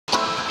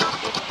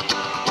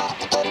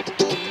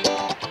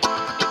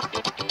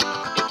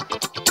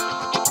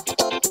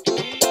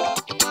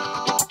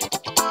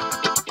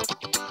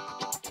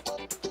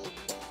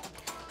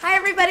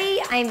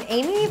I'm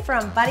Amy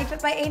from Body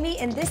Fit by Amy,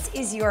 and this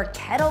is your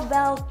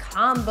kettlebell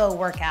combo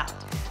workout.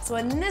 So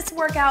in this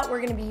workout,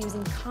 we're gonna be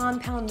using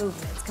compound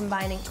movements,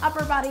 combining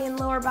upper body and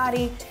lower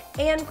body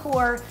and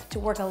core to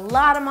work a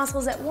lot of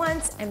muscles at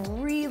once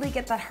and really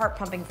get that heart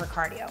pumping for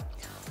cardio.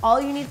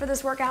 All you need for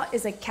this workout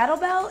is a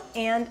kettlebell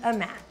and a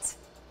mat.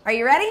 Are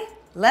you ready?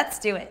 Let's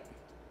do it.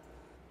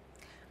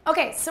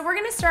 Okay, so we're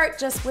gonna start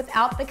just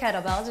without the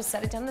kettlebell. Just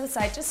set it down to the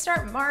side. Just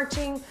start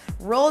marching,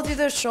 roll through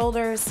those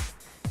shoulders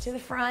to the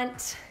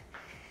front.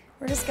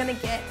 We're just gonna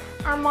get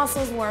our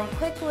muscles warm.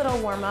 Quick little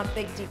warm up,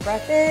 big deep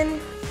breath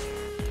in.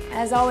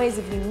 As always,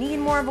 if you need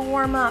more of a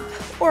warm up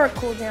or a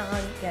cool down,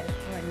 get it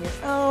on your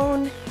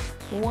own.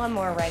 One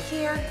more right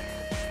here.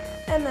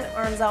 And then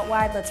arms out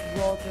wide, let's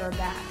roll through our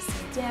back.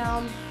 So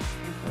down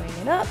and bring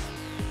it up.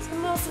 So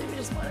mostly we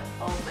just wanna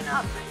open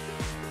up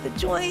the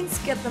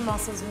joints, get the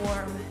muscles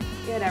warm,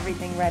 get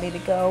everything ready to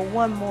go.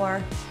 One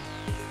more.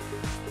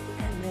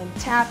 And then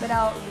tap it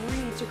out,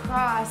 reach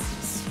across,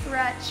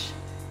 stretch,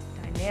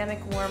 dynamic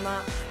warm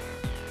up.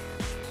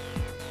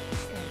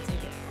 And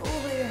take it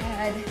over your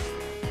head.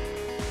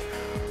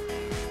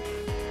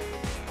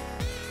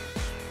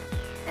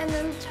 And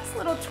then just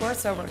little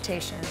torso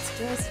rotations,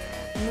 just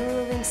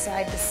moving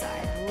side to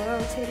side,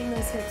 rotating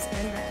those hips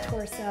and that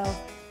torso.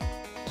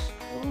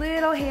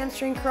 Little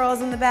hamstring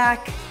curls in the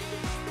back.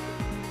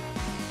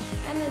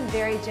 And then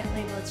very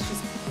gently, let's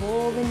just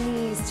pull the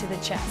knees to the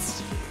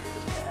chest.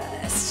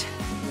 Just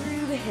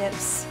through the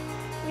hips,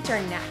 which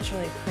are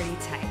naturally pretty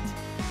tight.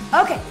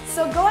 Okay,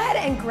 so go ahead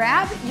and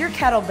grab your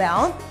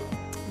kettlebell,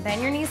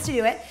 bend your knees to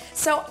do it.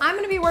 So I'm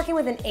gonna be working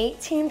with an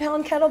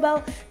 18-pound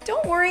kettlebell.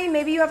 Don't worry,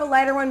 maybe you have a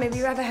lighter one, maybe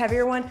you have a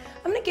heavier one.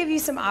 I'm gonna give you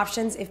some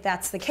options if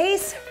that's the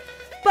case,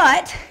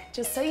 but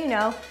just so you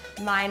know,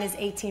 mine is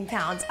 18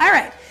 pounds. All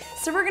right,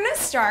 so we're gonna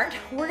start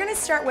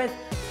with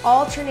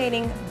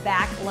alternating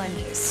back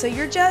lunges. So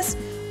you're just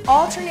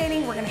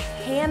alternating, we're gonna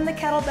hand the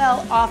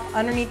kettlebell off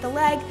underneath the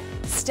leg,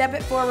 step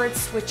it forward,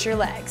 switch your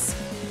legs.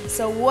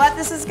 So what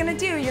this is gonna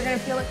do, you're gonna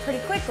feel it pretty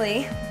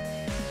quickly,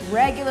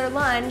 regular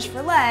lunge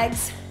for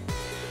legs,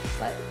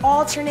 but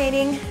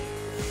alternating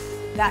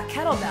that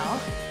kettlebell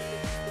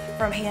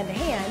from hand to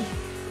hand,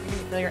 you're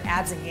gonna feel your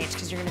abs engaged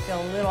because you're gonna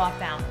feel a little off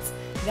balance.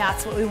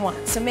 That's what we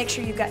want. So make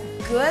sure you've got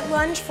good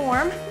lunge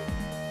form,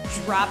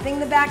 dropping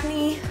the back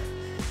knee,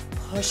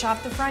 push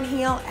off the front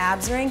heel,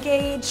 abs are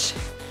engaged,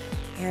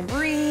 and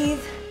breathe.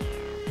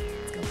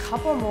 Let's go a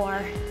couple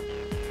more.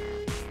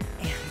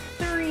 And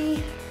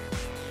 3,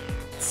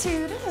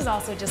 2, this is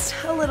also just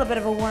a little bit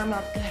of a warm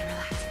up, good,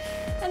 relax.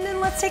 And then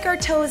let's take our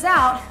toes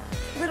out,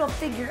 little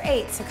figure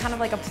 8, so kind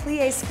of like a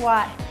plie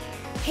squat,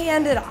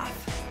 hand it off.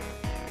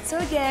 So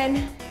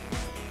again,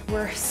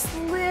 we're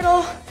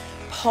little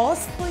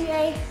pulse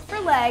plie for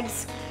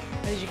legs,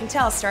 but as you can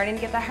tell, starting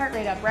to get that heart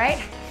rate up,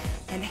 right?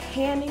 And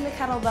handing the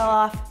kettlebell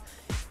off.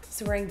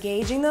 So we're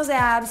engaging those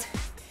abs,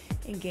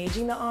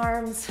 engaging the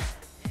arms.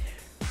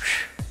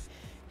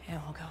 And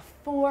we'll go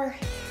 4,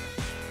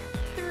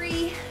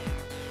 3,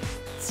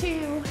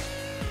 2,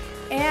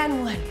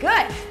 and 1.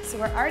 Good. So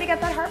we're already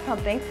got that heart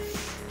pumping.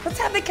 Let's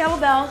have the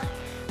kettlebell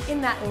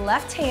in that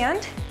left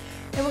hand,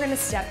 and we're gonna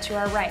step to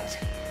our right.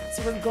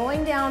 So we're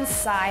going down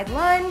side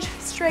lunge,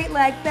 straight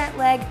leg, bent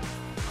leg,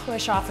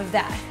 push off of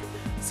that.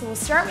 So we'll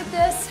start with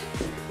this,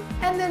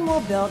 and then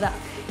we'll build up.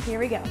 Here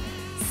we go.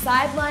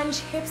 Side lunge,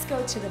 hips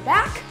go to the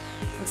back.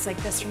 Looks like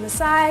this from the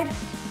side.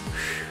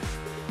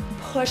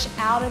 Push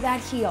out of that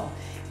heel.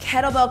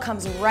 Kettlebell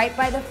comes right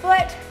by the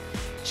foot.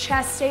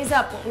 Chest stays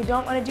up. What we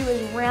don't want to do is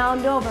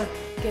round over.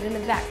 Get into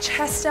the back,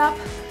 chest up,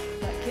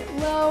 let get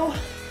low.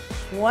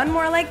 One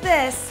more like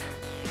this.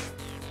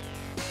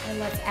 And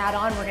let's add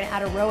on, we're gonna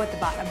add a row at the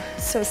bottom.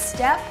 So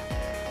step,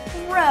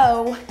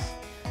 row,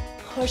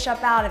 push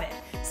up out of it.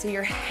 So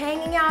you're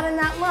hanging out in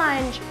that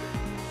lunge,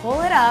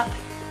 pull it up,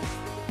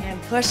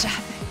 and push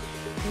up.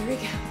 Here we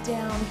go,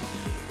 down,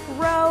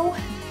 row,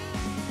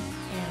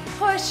 and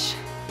push.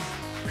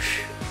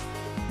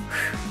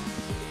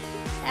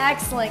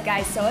 Excellent,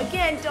 guys. So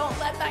again, don't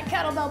let that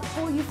kettlebell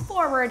pull you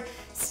forward.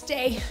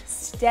 Stay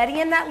steady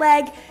in that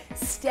leg,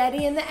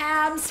 steady in the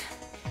abs.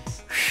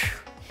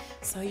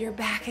 So your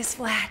back is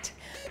flat.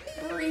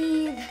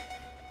 Breathe.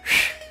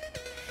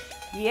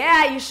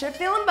 Yeah, you should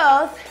feel them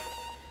both.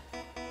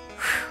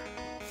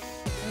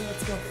 And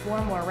let's go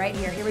 4 more right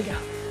here. Here we go.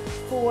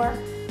 4,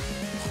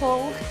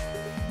 pull,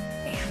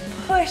 and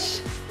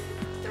push.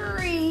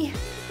 3,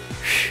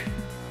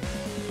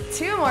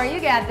 2 more, you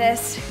got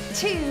this.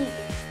 2,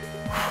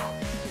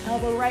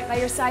 elbow right by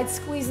your side,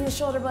 squeezing the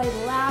shoulder blade.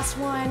 Last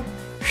one.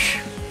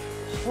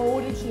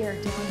 Hold it here,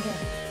 down here.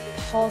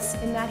 Pulse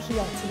in that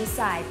heel to the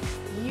side.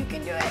 You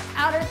can do it.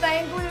 Outer thigh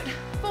and glute.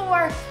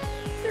 4,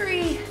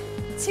 3,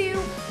 2.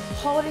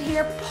 Hold it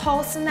here.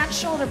 Pulse in that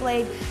shoulder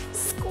blade.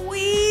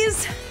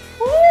 Squeeze.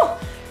 Woo.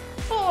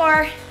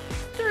 4,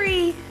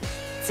 3,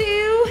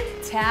 2.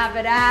 Tap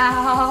it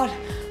out.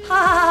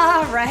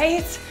 Ah,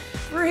 right.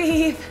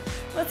 Breathe.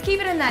 Let's keep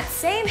it in that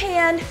same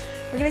hand.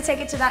 We're gonna take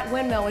it to that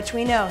windmill, which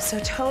we know. So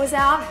toes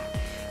out,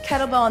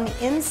 kettlebell on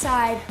the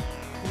inside,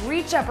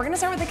 reach up. We're gonna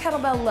start with the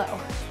kettlebell low.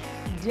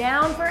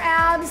 down for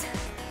abs,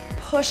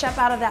 push up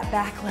out of that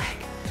back leg,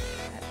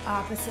 that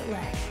opposite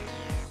leg.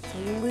 It's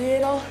a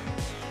little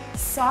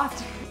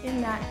soft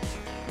in that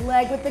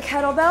leg with the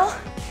kettlebell.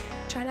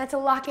 Try not to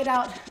lock it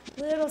out,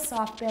 little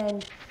soft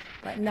bend,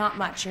 but not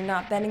much. You're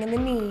not bending in the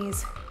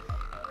knees.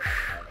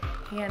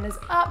 Hand is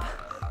up,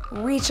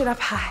 reach it up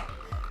high.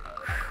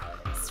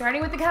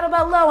 Starting with the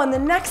kettlebell low on the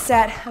next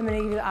set, I'm gonna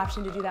give you the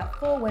option to do that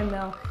full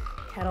windmill,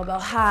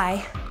 kettlebell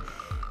high,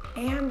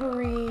 and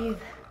breathe.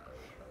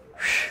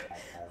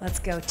 Let's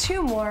go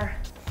 2 more.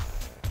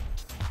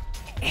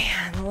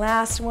 And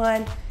last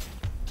one.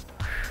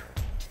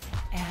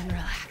 And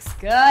relax,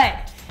 good.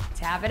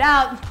 Tap it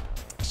out.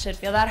 Should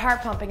feel that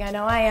heart pumping, I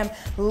know I am.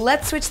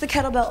 Let's switch the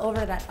kettlebell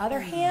over to that other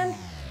hand,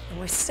 and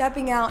we're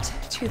stepping out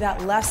to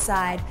that left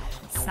side,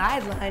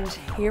 side lunge.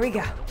 Here we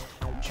go.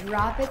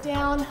 Drop it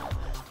down,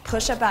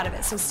 push up out of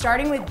it. So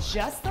starting with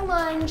just the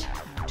lunge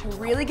to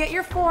really get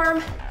your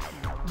form.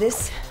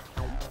 This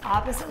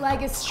opposite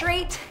leg is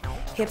straight,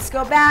 hips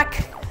go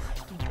back,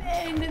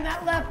 bend in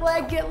that left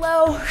leg, get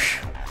low.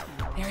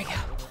 There we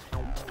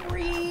go.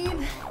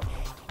 Breathe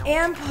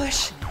and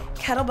push.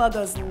 Kettlebell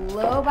goes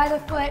low by the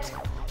foot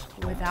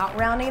without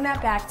rounding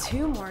that back.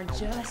 2 more,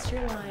 just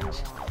your lunge.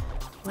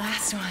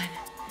 Last one.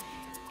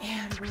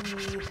 And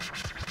breathe.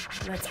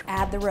 Let's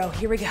add the row.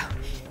 Here we go.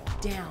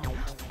 Down,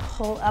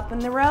 pull up in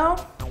the row,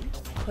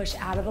 push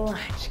out of the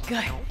lunge.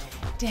 Good.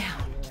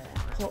 Down,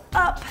 pull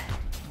up,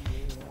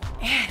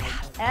 and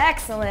out.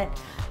 Excellent.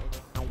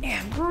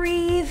 And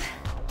breathe.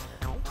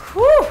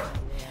 Whew.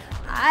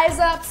 Eyes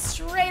up,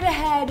 straight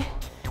ahead.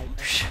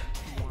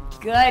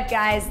 Good,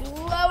 guys.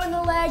 Low in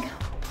the leg,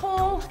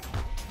 pull,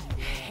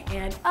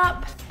 and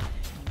up.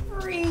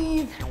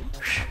 Breathe.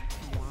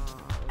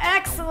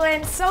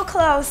 Excellent, so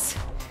close.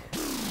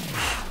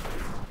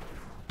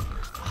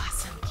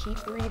 Awesome,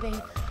 keep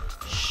breathing.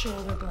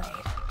 Shoulder blade.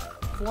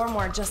 4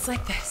 more, just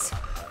like this.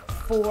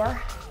 4,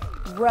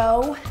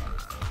 row,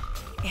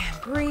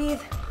 and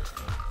breathe.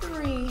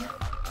 3,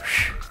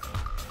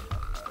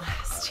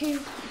 last 2,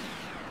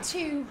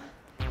 2,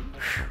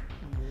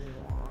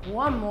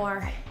 1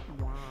 more.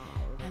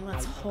 And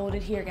let's hold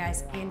it here,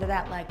 guys, into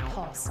that leg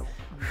pulse.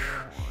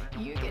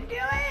 You can do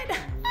it.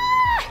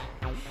 Ah!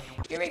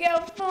 Here we go,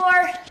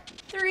 4,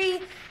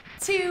 3,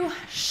 2,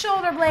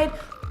 shoulder blade,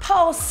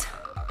 pulse,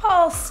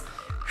 pulse.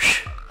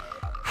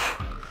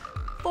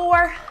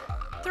 4,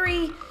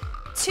 3,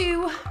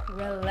 2,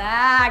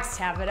 relax,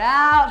 tap it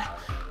out.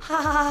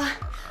 Ha.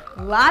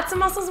 Lots of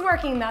muscles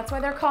working, that's why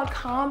they're called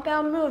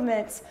compound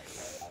movements.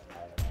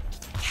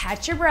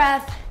 Catch your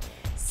breath,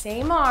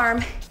 same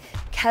arm,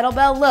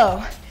 kettlebell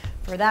low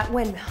for that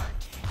windmill.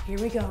 Here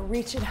we go,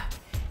 reach it up.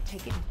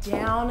 Take it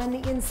down on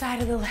the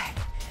inside of the leg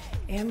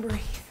and breathe.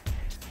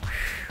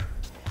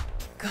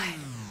 Good.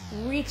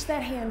 Reach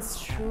that hand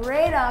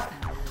straight up,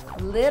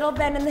 little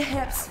bend in the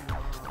hips,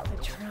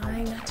 but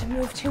trying not to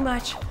move too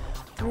much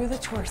through the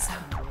torso.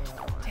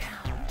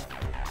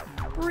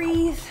 Down.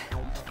 Breathe.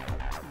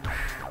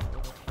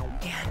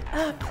 And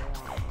up.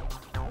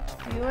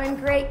 Doing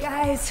great,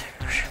 guys.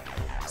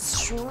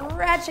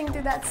 Stretching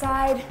through that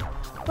side,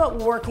 but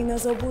working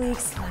those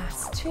obliques.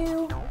 Last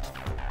 2.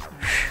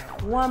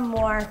 1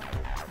 more.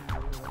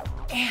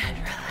 And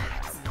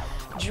relax.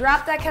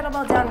 Drop that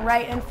kettlebell down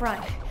right in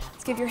front.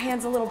 Let's give your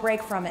hands a little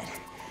break from it.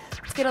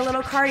 Let's get a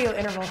little cardio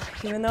interval,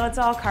 even though it's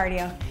all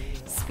cardio.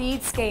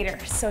 Speed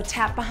skater. So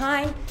tap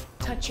behind,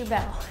 touch your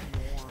bell.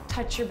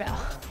 Touch your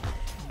bell.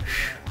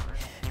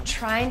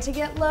 Trying to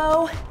get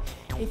low.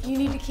 If you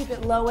need to keep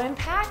it low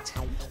impact,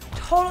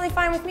 totally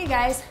fine with me,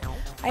 guys.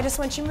 I just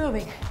want you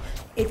moving.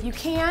 If you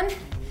can,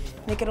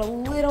 make it a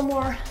little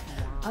more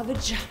of a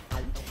jump.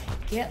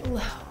 Get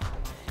low.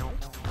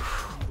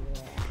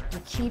 We're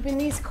keeping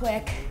these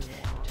quick.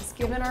 Just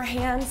giving our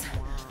hands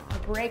a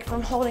break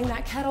from holding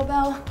that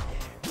kettlebell.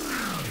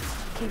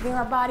 Keeping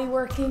our body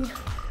working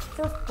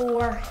for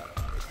 4,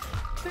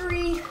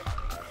 3,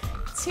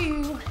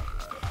 2, 1.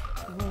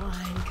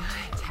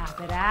 Good. Tap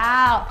it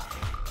out.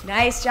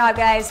 Nice job,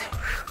 guys.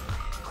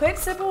 Quick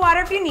sip of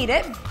water if you need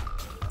it.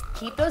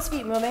 Keep those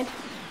feet moving.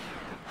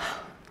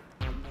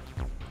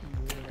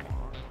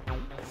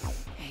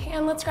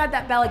 And let's grab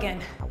that bell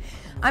again.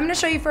 I'm gonna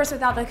show you first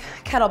without the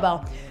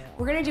kettlebell.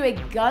 We're gonna do a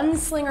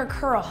gunslinger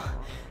curl.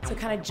 So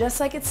kind of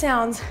just like it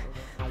sounds,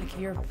 like if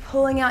you're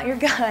pulling out your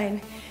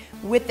gun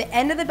with the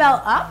end of the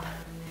bell up.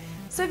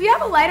 So if you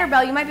have a lighter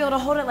bell, you might be able to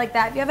hold it like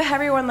that. If you have a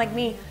heavier one like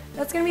me,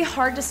 that's gonna be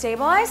hard to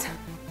stabilize.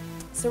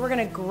 So we're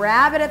gonna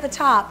grab it at the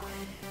top,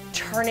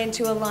 turn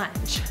into a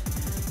lunge.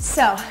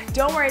 So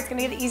don't worry, it's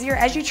gonna get easier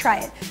as you try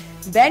it.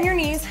 Bend your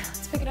knees,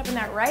 let's pick it up in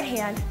that right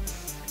hand.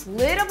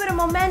 Little bit of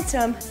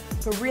momentum,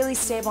 but really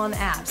stable on the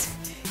abs.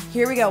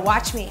 Here we go,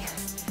 watch me.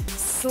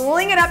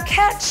 Sling it up,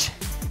 catch,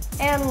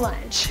 and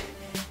lunge.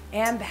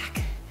 And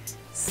back.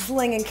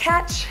 Sling and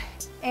catch,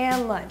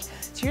 and lunge.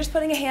 So you're just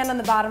putting a hand on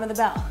the bottom of the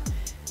bell.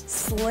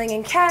 Sling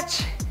and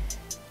catch,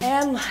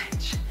 and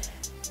lunge.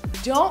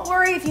 Don't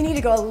worry if you need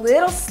to go a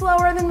little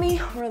slower than me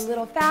or a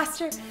little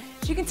faster.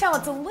 As you can tell,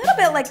 it's a little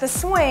bit like the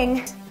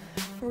swing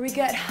where we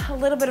get a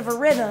little bit of a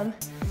rhythm.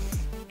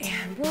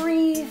 And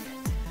breathe.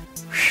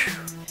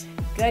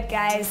 Good,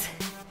 guys.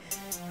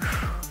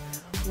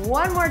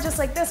 One more just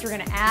like this. We're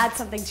gonna add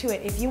something to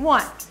it if you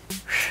want.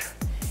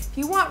 If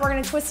you want, we're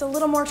gonna twist a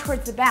little more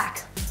towards the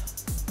back,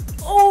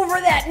 over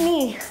that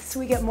knee, so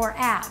we get more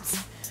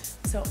abs.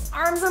 So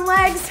arms and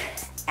legs,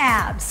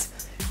 abs.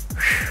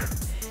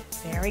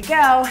 There we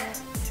go.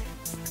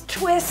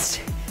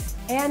 Twist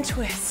and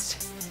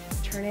twist.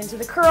 Turn into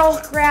the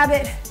curl, grab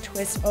it,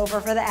 twist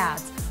over for the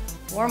abs.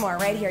 Four more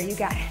right here, you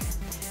got it.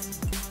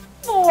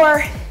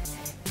 4,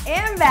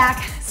 and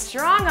back,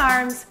 strong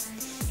arms.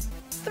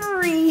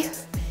 3,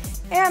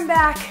 and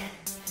back.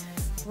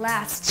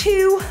 Last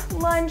 2,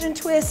 lunge and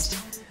twist.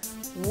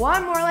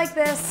 One more like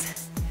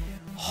this.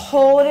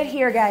 Hold it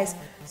here, guys.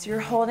 So you're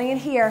holding it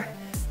here.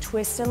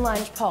 Twist and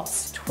lunge,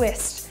 pulse.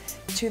 Twist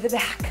to the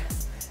back.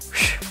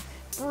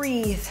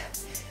 Breathe.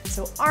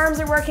 So arms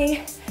are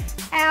working,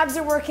 abs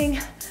are working,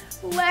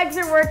 legs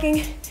are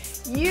working.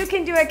 You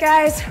can do it,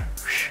 guys.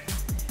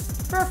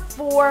 For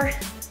 4,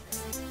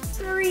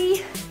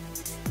 3,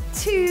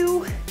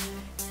 2,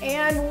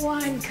 and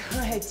 1.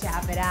 Good,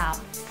 tap it out.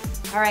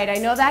 All right, I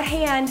know that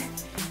hand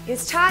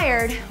is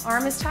tired,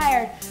 arm is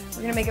tired.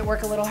 We're gonna make it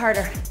work a little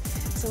harder.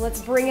 So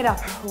let's bring it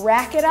up,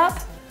 rack it up,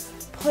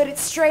 put it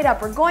straight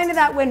up. We're going to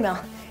that windmill.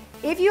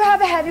 If you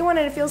have a heavy one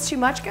and it feels too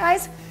much,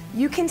 guys,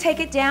 you can take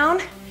it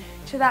down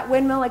to that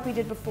windmill like we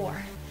did before.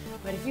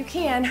 But if you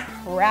can,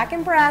 rack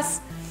and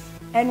press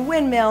and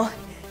windmill,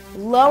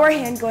 lower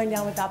hand going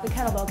down without the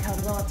kettlebell,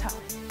 kettlebell up top,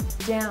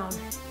 down,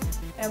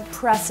 and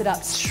press it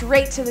up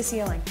straight to the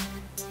ceiling.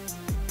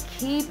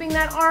 Keeping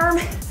that arm,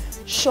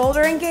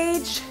 shoulder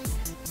engaged,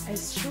 as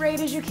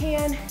straight as you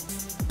can,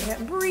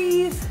 and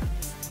breathe,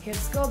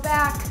 hips go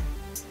back.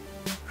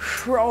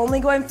 We're only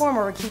going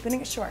forward, we're keeping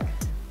it short.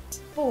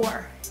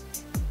 4,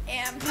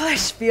 and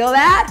push, feel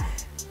that?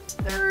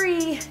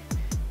 3,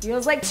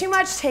 feels like too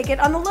much, take it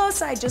on the low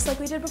side, just like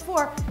we did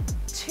before.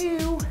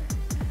 2,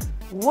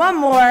 one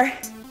more,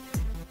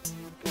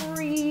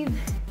 breathe,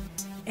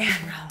 and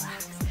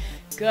relax.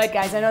 Good,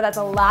 guys, I know that's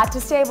a lot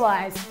to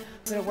stabilize,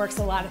 but it works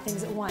a lot of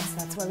things at once,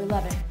 that's why we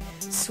love it.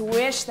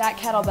 Switch that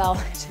kettlebell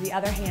to the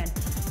other hand.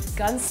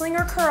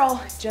 Gunslinger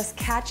curl, just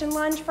catch and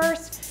lunge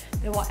first,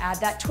 then we'll add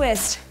that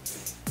twist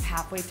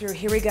halfway through.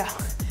 Here we go.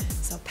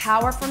 So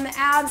power from the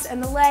abs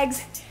and the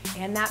legs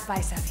and that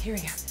bicep. Here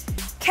we go.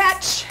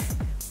 Catch,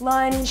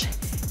 lunge,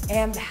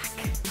 and back.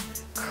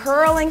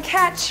 Curl and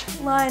catch,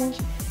 lunge,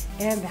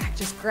 and back.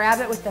 Just grab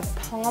it with the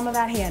palm of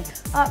that hand.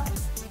 Up,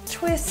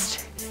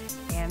 twist,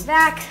 and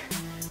back.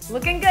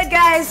 Looking good,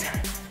 guys.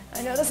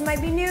 I know this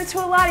might be new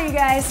to a lot of you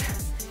guys.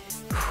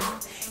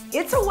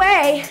 It's a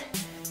way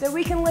that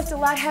we can lift a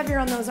lot heavier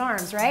on those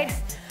arms, right?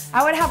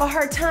 I would have a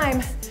hard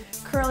time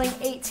curling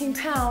 18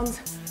 pounds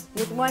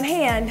with one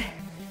hand,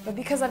 but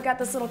because I've got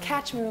this little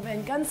catch move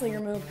and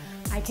gunslinger move,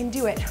 I can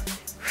do it.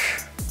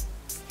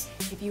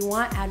 If you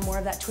want, add more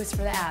of that twist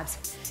for the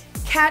abs.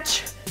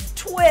 Catch,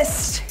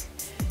 twist,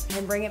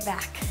 and bring it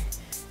back.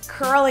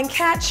 Curl and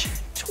catch,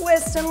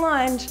 twist and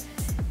lunge,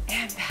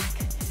 and back.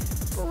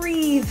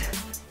 Breathe.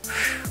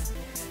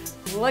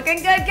 Looking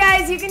good,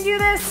 guys, you can do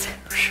this.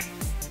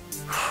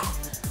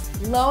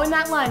 Low in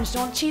that lunge,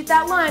 don't cheat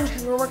that lunge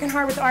because we're working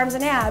hard with arms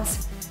and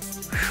abs.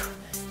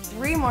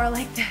 3 more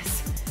like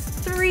this.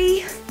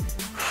 3,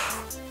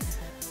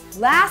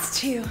 last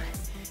 2,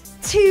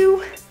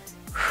 2,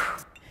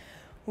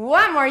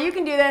 1 more, you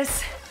can do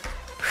this.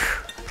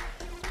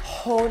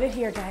 Hold it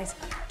here, guys.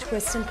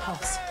 Twist and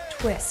pulse,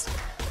 twist,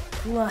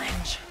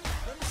 lunge.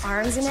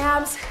 Arms and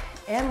abs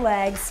and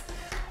legs.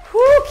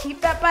 Whoo,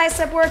 keep that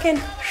bicep working.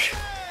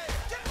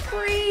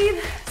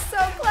 Breathe, so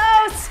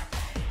close.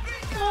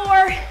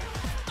 4,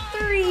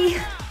 3,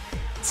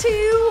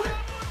 2,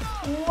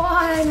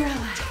 1,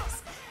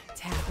 relax.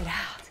 Tap it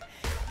out.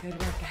 Good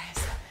work,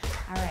 guys.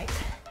 All right,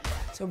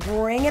 so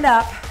bring it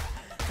up.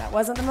 That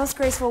wasn't the most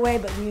graceful way,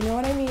 but you know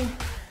what I mean.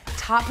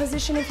 Top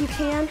position if you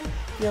can.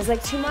 Feels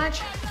like too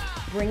much.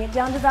 Bring it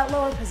down to that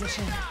lower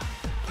position.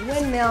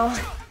 Windmill.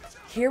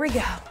 Here we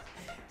go.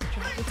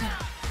 Drop it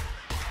down.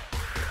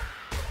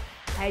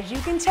 As you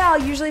can tell,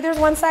 usually there's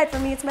one side for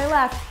me, it's my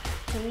left.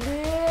 It's a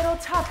little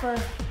tougher.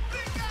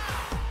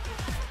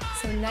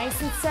 So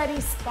nice and steady,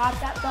 spot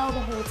that bell the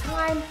whole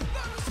time.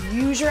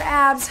 Use your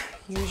abs,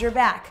 use your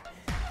back.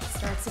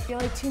 Starts to feel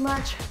like too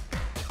much,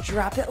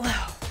 drop it low.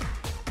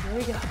 Here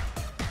we go.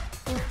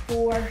 For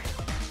 4,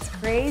 it's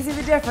crazy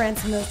the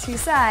difference in those two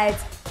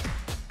sides.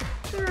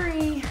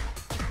 3,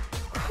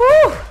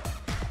 whew.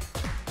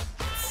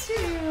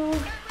 2,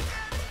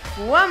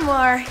 1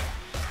 more.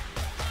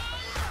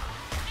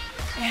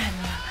 And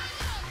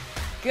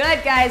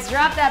good, guys,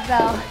 drop that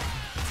bell.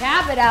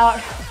 Tap it out.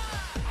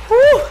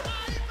 Whew.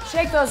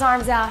 Shake those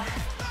arms out.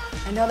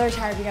 I know they're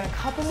tired. We got a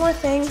couple more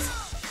things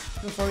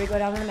before we go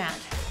down to the mat.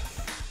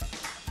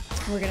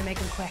 We're gonna make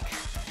them quick.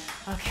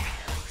 Okay,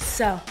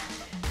 so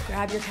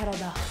grab your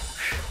kettlebell.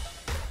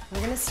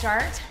 We're gonna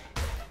start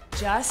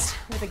just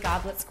with a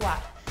goblet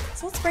squat.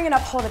 So let's bring it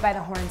up, hold it by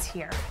the horns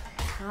here.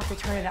 I'll have to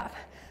turn it up.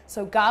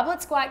 So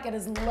goblet squat, get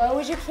as low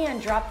as you can.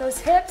 Drop those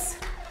hips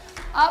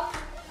up,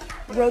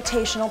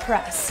 rotational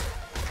press.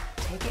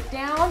 Take it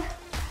down,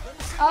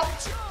 up,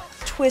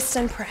 twist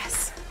and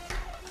press.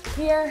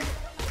 Here,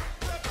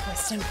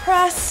 twist and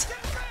press.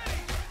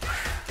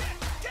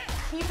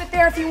 Keep it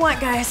there if you want,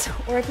 guys,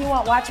 or if you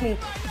want, watch me.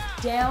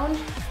 Down,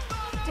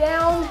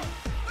 down.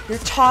 You're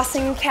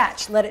tossing and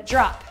catch, let it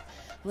drop.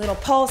 Little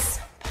pulse,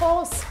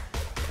 pulse,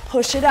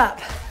 push it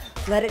up,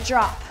 let it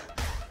drop.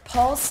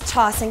 Pulse,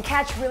 toss and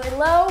catch really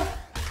low,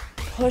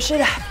 push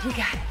it up, you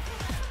got it.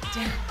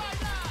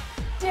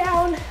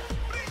 Down, down,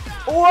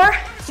 or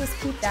just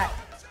keep that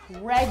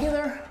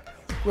regular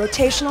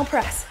rotational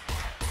press.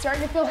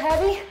 Starting to feel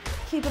heavy,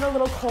 keep it a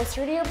little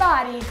closer to your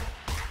body.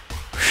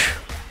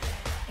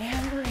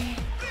 And breathe,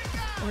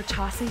 or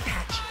toss and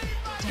catch.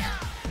 Down,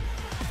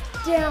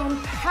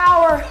 down,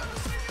 power,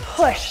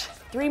 push.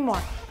 3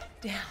 more,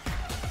 down,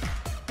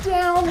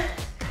 down,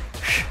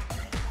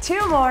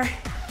 2 more.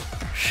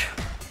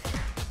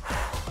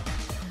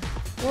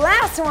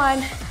 Last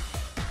one.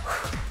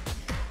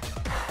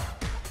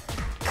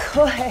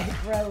 Good,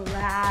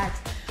 relax.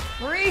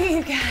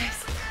 Breathe,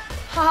 guys.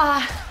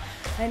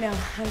 I know,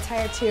 I'm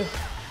tired too.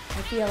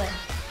 I feel it.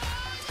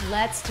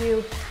 Let's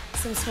do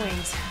some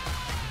swings.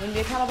 Wouldn't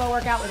be a kettlebell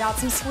workout without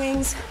some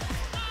swings.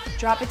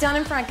 Drop it down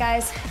in front,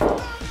 guys.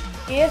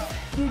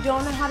 If you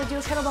don't know how to do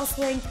a kettlebell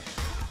swing,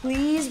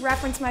 please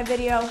reference my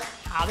video,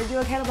 how to do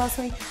a kettlebell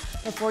swing,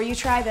 before you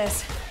try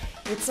this.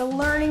 It's a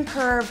learning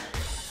curve,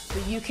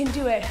 but you can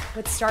do it,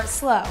 but start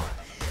slow.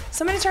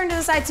 So I'm gonna turn to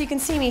the side so you can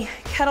see me.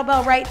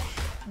 Kettlebell right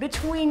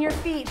between your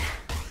feet.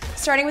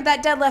 Starting with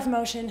that deadlift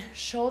motion,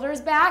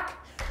 shoulders back.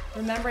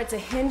 Remember, it's a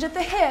hinge at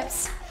the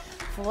hips,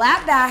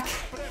 flat back.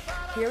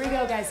 Here we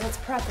go, guys, let's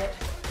prep it.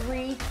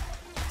 3,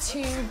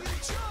 2,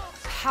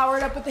 power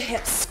it up with the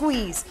hips,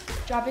 squeeze,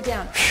 drop it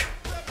down.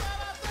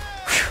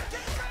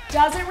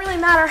 Doesn't really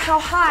matter how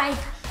high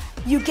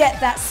you get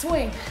that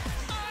swing.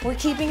 We're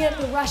keeping it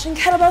the Russian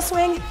kettlebell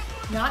swing,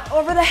 not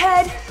over the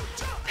head.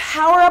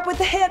 Power up with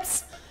the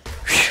hips.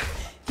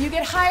 If you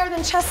get higher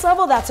than chest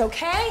level, that's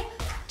okay.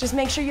 Just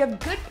make sure you have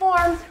good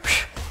form.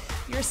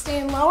 If you're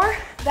staying lower,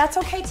 that's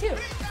okay too.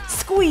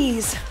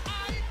 Squeeze.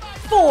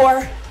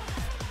 4,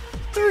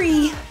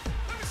 3,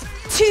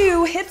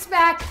 2, hips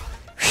back,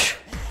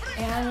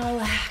 and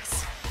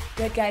relax.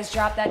 Good, guys,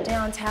 drop that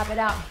down, tap it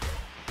out.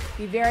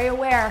 Be very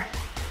aware,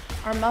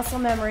 our muscle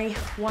memory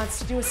wants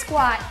to do a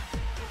squat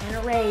and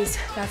a raise.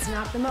 That's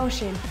not the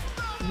motion.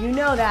 You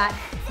know that,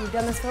 you've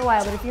done this for a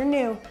while, but if you're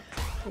new,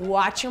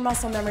 watch your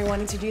muscle memory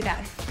wanting to do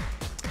that.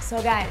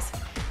 So guys,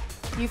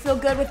 you feel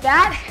good with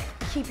that?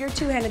 Keep your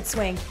two-handed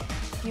swing.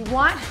 If you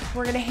want,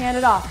 we're gonna hand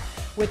it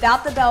off.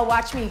 Without the bell,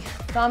 watch me.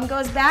 Thumb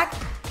goes back,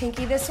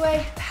 pinky this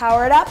way,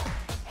 power it up,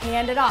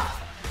 hand it off.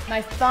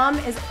 My thumb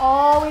is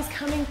always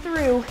coming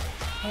through,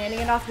 handing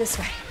it off this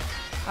way.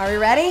 Are we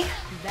ready?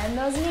 Bend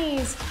those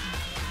knees.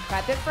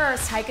 Prep it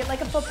first, hike it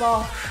like a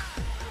football.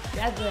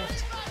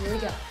 Deadlift, here we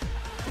go.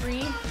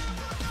 3,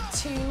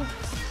 2,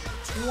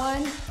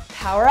 1,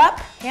 power up,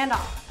 hand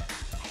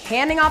off.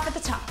 Handing off at the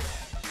top.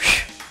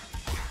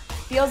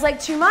 Feels like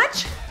too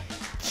much?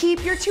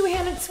 Keep your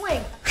two-handed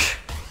swing.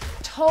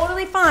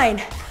 Totally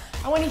fine.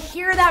 I want to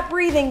hear that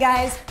breathing,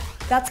 guys.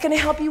 That's gonna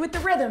help you with the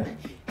rhythm.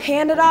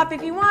 Hand it off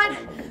if you want.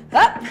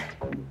 Up.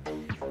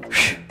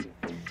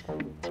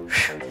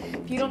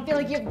 If you don't feel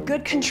like you have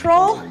good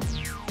control,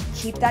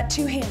 keep that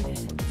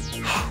two-handed.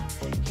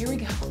 Here we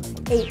go.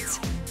 8,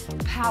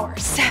 power,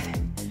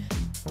 7,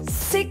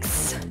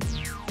 6,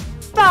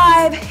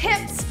 5,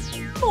 hips,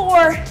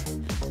 4,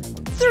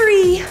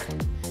 3,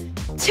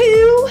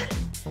 2,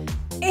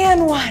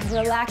 and 1.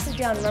 Relax it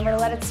down. Remember to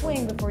let it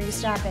swing before you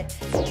stop it.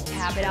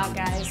 Tap it out,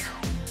 guys.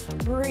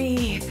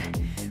 Breathe.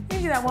 We're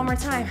gonna do that one more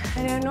time.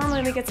 I know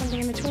normally we get something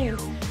in between,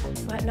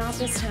 but not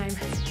this time.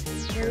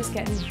 We're just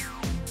getting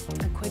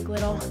a quick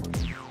little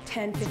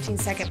 10,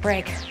 15-second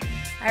break.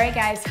 All right,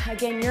 guys,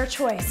 again, your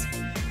choice.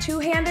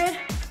 Two-handed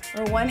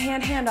or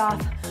one-hand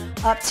handoff,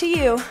 up to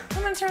you.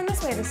 I'm gonna turn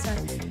this way this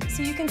time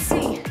so you can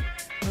see.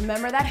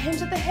 Remember that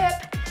hinge at the hip,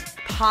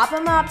 pop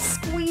them up,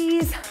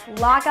 squeeze,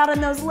 lock out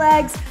on those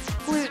legs,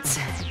 glutes,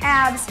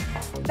 abs,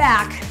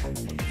 back.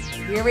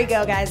 Here we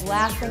go, guys.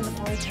 Last thing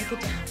before we take it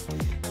down.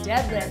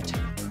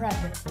 Deadlift, prep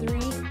it. 3,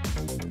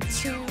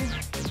 2,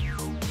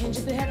 hinge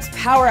at the hips,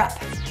 power up.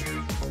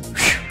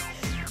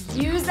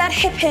 Use that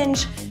hip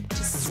hinge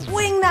to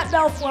swing that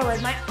bell forward.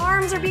 My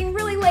arms are being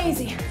really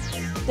lazy.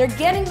 They're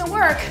getting the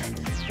work,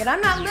 but I'm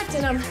not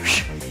lifting them.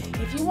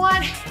 If you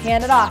want,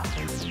 hand it off.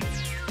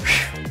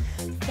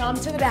 Thumb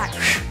to the back.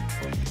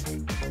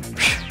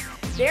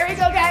 There we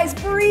go, guys.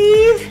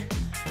 Breathe.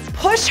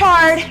 Push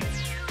hard.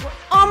 We're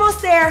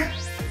almost there.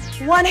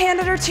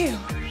 One-handed or two.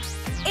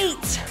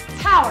 8,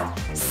 power.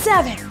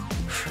 7,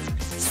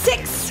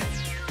 6,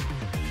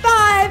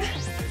 5,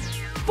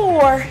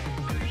 4,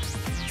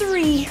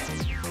 3,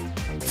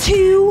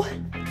 2,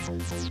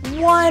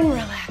 1.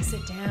 Relax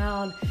it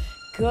down.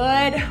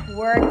 Good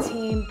work,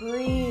 team.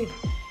 Breathe.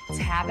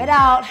 Tap it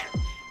out.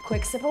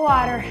 Quick sip of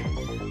water.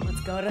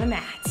 Let's go to the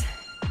mat.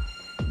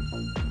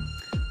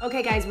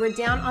 Okay, guys, we're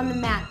down on the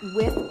mat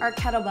with our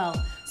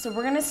kettlebell. So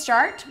we're gonna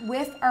start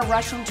with our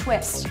Russian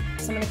twist.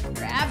 So I'm gonna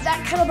grab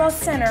that kettlebell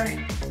center,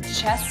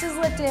 chest is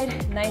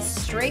lifted,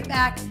 nice straight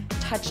back,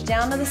 touch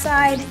down to the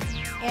side,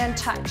 and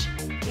touch.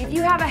 If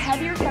you have a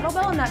heavier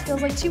kettlebell and that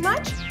feels like too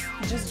much,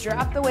 just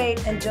drop the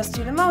weight and just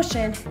do the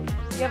motion.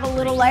 If you have a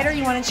little lighter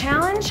you wanna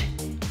challenge,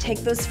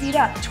 take those feet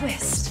up,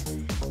 twist,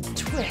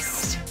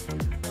 twist.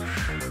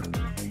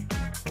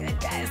 Good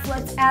guys,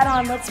 let's add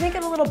on, let's make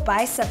it a little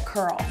bicep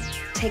curl.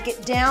 Take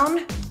it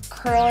down,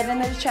 curl it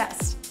into the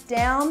chest.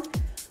 Down,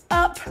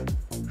 up.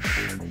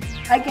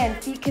 Again,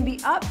 feet can be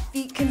up,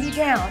 feet can be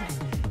down.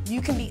 You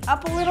can be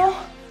up a little,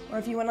 or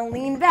if you wanna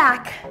lean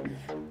back,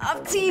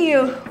 up to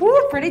you.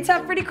 Woo, pretty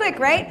tough, pretty quick,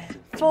 right?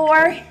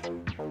 4,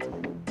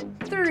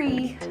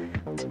 3,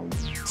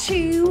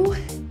 2,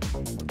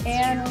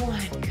 and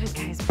 1. Good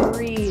guys,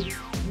 breathe.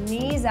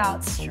 Knees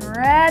out,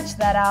 stretch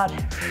that out.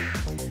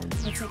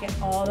 Let's take it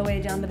all the way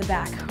down to the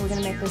back. We're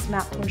gonna make this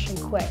mat portion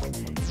quick.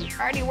 We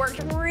already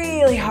worked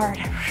really hard.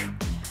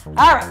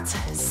 All right,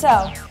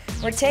 so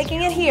we're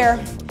taking it here,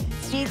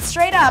 feet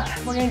straight up.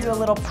 We're gonna do a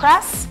little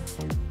press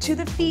to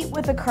the feet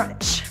with a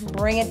crunch.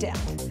 Bring it down.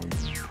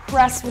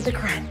 Press with a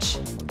crunch.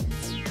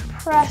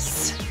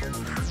 Press.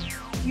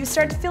 If you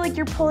start to feel like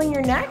you're pulling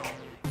your neck,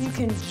 you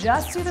can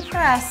just do the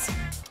press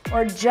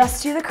or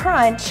just do the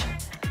crunch.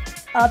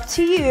 Up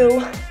to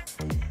you.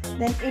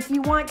 Then if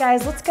you want,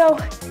 guys, let's go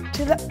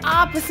to the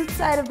opposite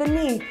side of the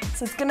knee.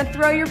 So it's gonna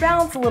throw your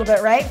balance a little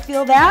bit, right?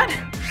 Feel that?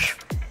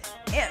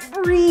 And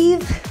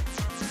breathe.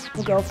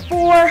 We'll go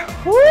 4,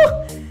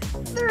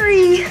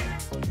 3,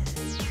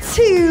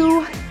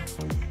 2,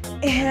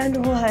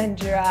 and 1.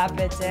 Drop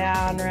it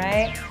down,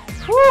 right?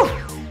 Whew.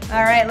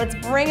 All right, let's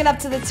bring it up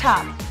to the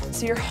top.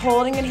 So you're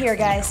holding it here,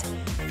 guys.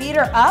 Feet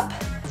are up.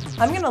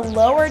 I'm gonna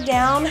lower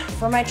down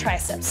for my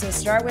triceps. So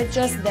start with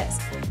just this.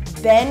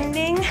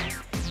 Bending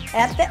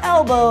at the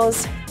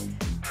elbows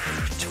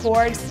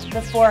towards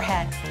the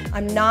forehead.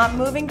 I'm not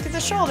moving through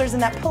the shoulders in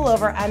that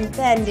pullover. I'm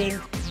bending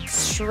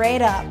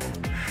straight up.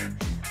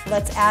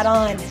 Let's add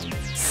on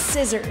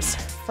scissors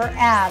for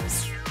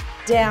abs.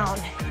 Down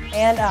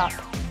and up.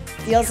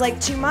 Feels like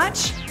too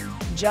much?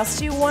 Just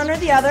do one or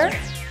the other,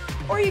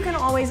 or you can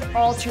always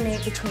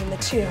alternate between the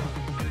two.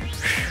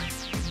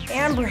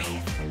 And breathe.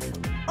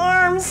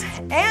 Arms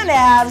and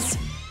abs.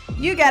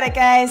 You got it,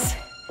 guys.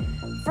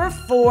 For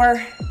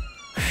 4,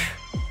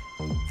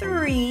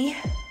 3,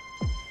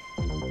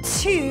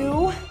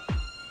 2,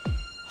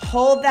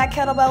 hold that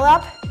kettlebell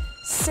up.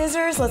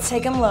 Scissors, let's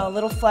take them low,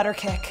 little flutter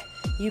kick.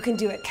 You can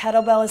do it,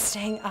 kettlebell is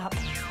staying up.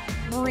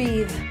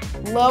 Breathe,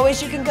 low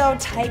as you can go,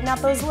 tighten up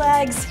those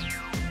legs.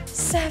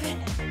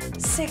 7,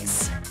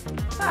 6,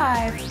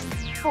 5,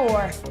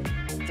 4,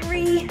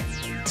 3,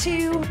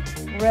 2,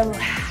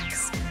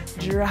 relax.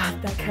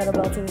 Drop that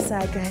kettlebell to the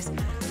side, guys.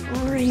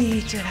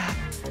 Reach it up.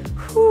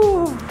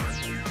 Whew.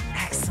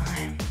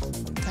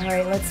 Excellent. All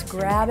right, let's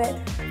grab it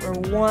for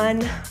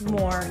one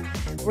more.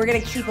 We're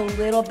gonna keep a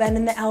little bend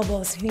in the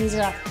elbows. Knees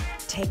are up.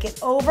 Take it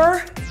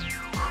over,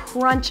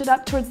 crunch it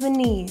up towards the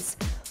knees.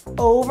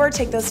 Over,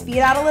 take those feet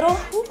out a little.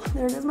 Ooh,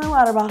 there goes my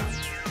water bottle.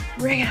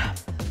 Bring it up.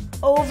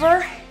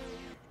 Over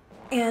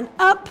and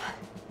up.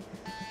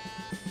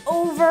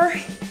 Over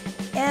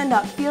and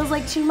up. Feels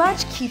like too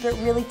much, keep it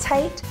really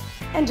tight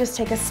and just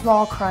take a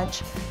small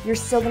crunch. You're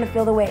still gonna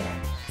feel the weight.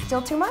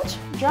 Still too much?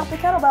 Drop the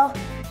kettlebell,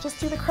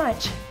 just do the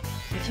crunch.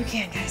 If you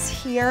can, guys,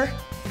 here,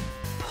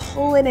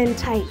 pull it in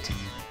tight.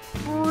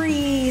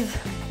 Breathe.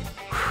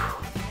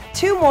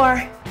 2 more.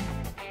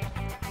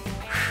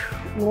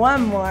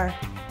 1 more.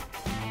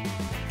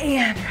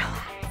 And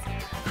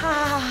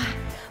relax.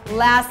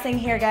 Last thing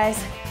here,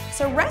 guys.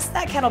 So rest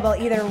that kettlebell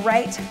either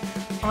right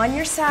on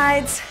your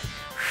sides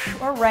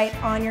or right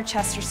on your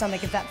chest or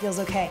stomach if that feels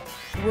okay.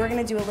 We're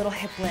gonna do a little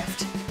hip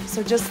lift.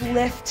 So just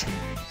lift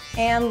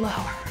and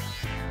lower,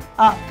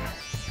 up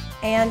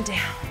and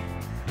down.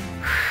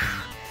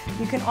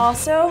 You can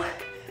also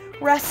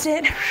rest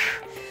it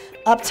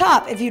up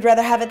top if you'd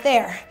rather have it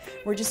there.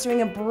 We're just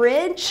doing a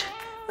bridge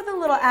with a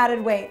little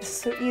added weight.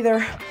 So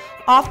either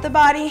off the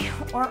body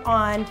or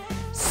on.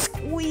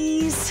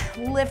 Squeeze,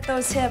 lift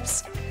those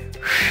hips.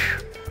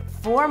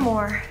 4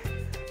 more.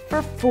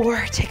 For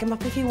 4, take them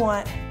up if you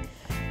want.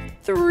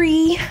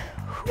 3,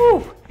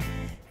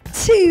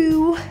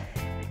 2,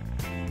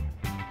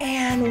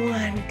 and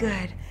 1.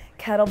 Good.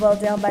 Kettlebell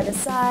down by the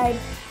side,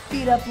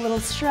 feet up, little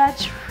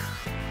stretch.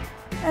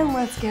 And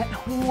let's get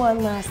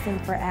one last thing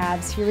for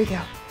abs. Here we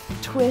go.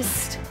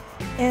 Twist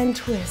and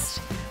twist.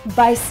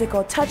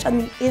 Bicycle, touch on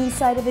the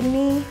inside of the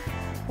knee.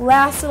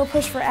 Last little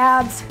push for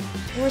abs.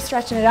 We're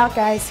stretching it out,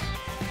 guys.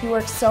 You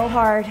work so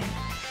hard.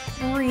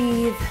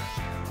 Breathe.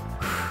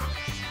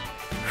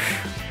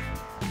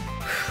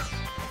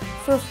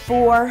 For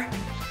 4,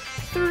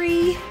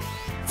 3,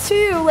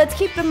 2. Let's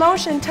keep the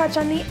motion. Touch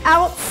on the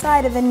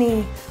outside of the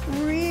knee.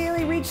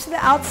 Really reach to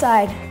the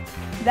outside.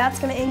 That's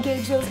gonna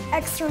engage those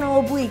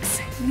external obliques.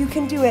 You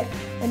can do it.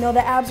 I know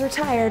the abs are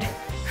tired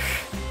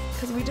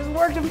because we just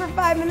worked them for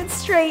 5 minutes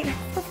straight.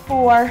 For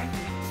 4,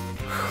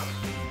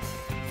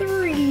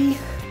 3,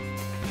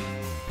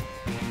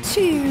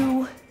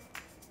 2,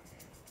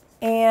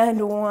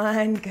 And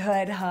one.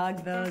 Good.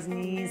 Hug those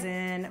knees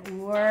in.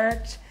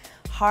 Worked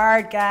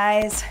hard,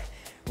 guys.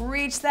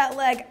 Reach that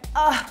leg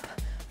up.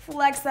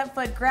 Flex that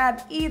foot.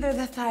 Grab either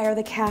the thigh or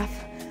the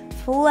calf.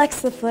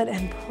 Flex the foot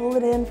and pull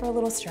it in for a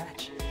little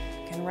stretch.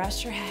 You can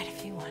rest your head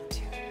if you want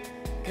to.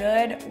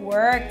 Good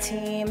work,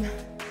 team.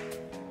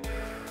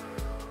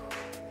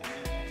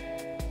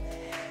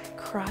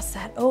 Cross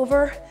that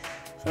over.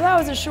 So that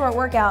was a short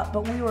workout,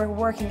 but we were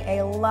working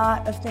a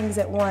lot of things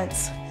at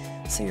once.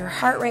 So your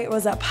heart rate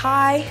was up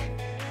high.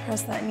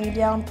 Press that knee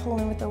down, pull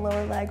in with the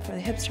lower leg for the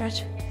hip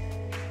stretch.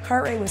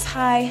 Heart rate was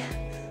high,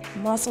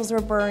 muscles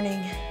were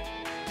burning.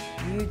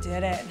 You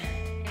did it.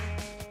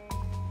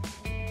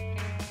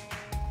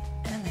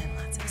 And then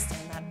let's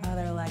extend that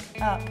other leg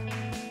up.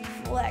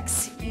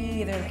 Flex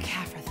either the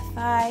calf or the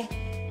thigh.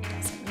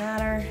 Doesn't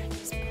matter,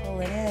 just pull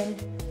it in.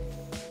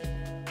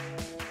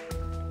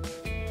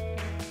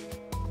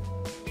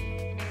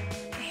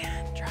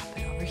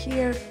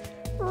 Here,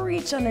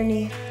 reach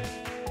underneath.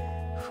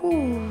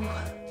 Whew.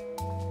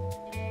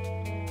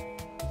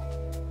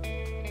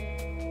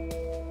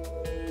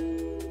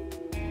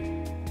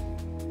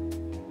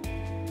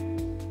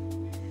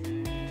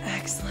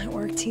 Excellent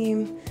work,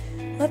 team.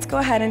 Let's go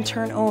ahead and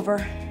turn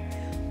over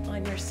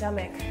on your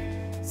stomach.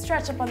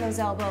 Stretch up on those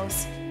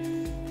elbows.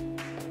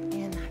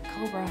 In that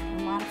cobra, or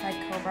modified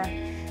cobra.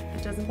 If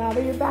it doesn't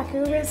bother your back or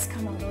your wrists,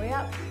 come all the way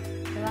up.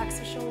 Relax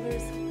the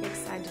shoulders, look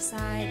side to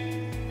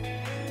side.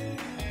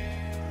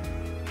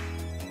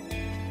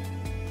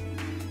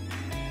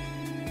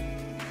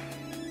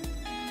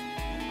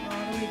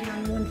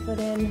 One foot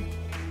in,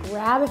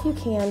 grab if you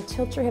can,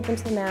 tilt your hip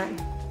into the mat.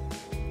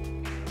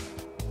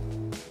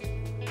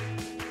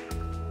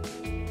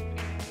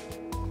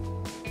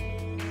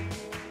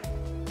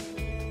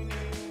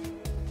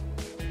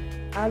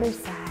 Other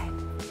side.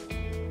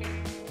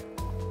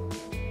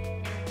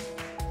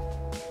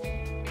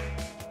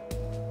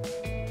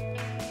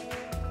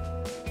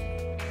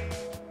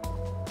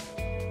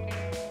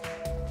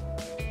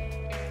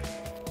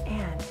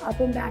 And up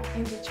and back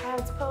into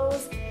child's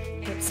pose,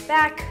 hips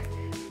back.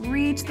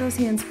 Reach those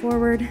hands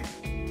forward. And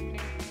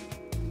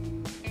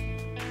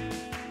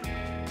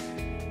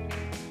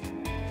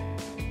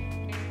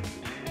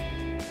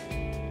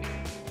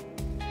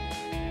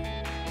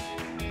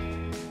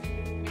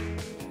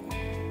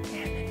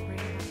then bring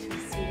it up to a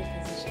seated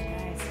position,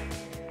 guys.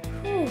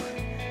 Whew.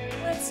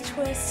 Let's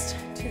twist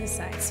to the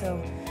side. So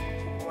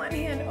one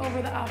hand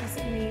over the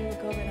opposite knee,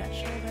 look over that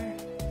shoulder.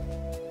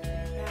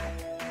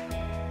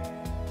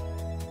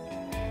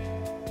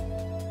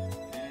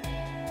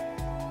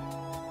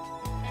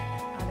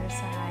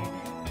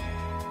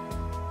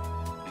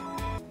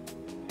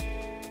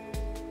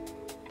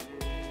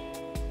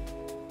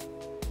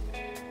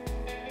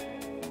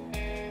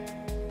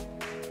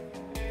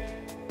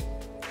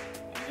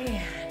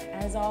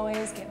 And as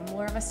always, get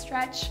more of a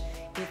stretch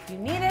if you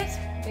need it.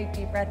 Big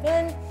deep breath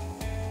in.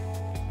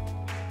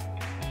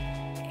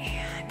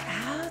 And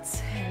out.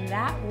 And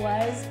that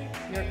was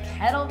your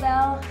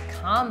kettlebell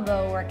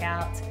combo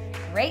workout.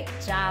 Great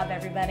job,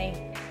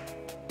 everybody.